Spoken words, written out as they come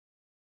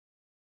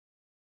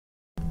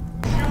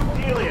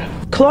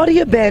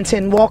Claudia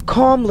Banton walked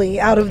calmly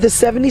out of the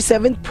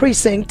 77th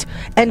precinct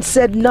and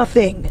said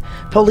nothing.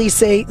 Police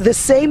say the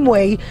same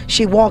way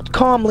she walked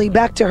calmly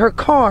back to her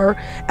car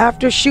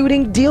after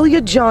shooting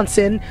Delia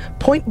Johnson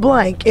point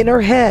blank in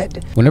her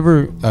head.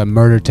 Whenever a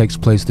murder takes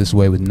place this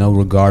way with no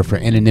regard for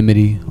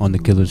anonymity on the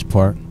killer's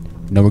part,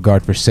 no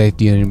regard for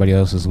safety of anybody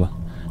else's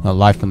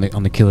life on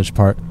the killer's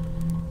part,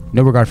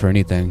 no regard for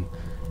anything,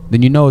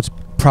 then you know it's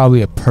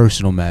probably a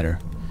personal matter.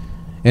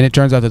 And it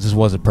turns out that this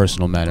was a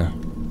personal matter.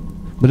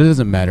 But it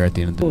doesn't matter at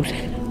the end of the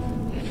day.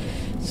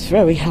 It's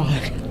very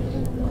hard.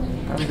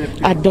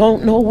 I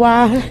don't know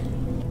why.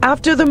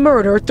 After the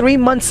murder 3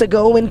 months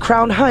ago in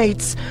Crown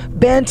Heights,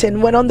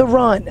 Banton went on the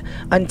run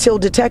until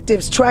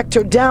detectives tracked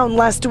her down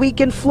last week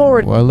in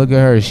Florida. Well, look at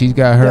her. She's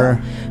got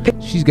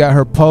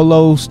her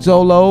polo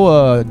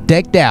solo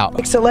decked out.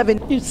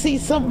 6'11". You see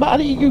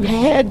somebody you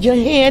had your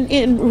hand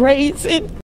in raising.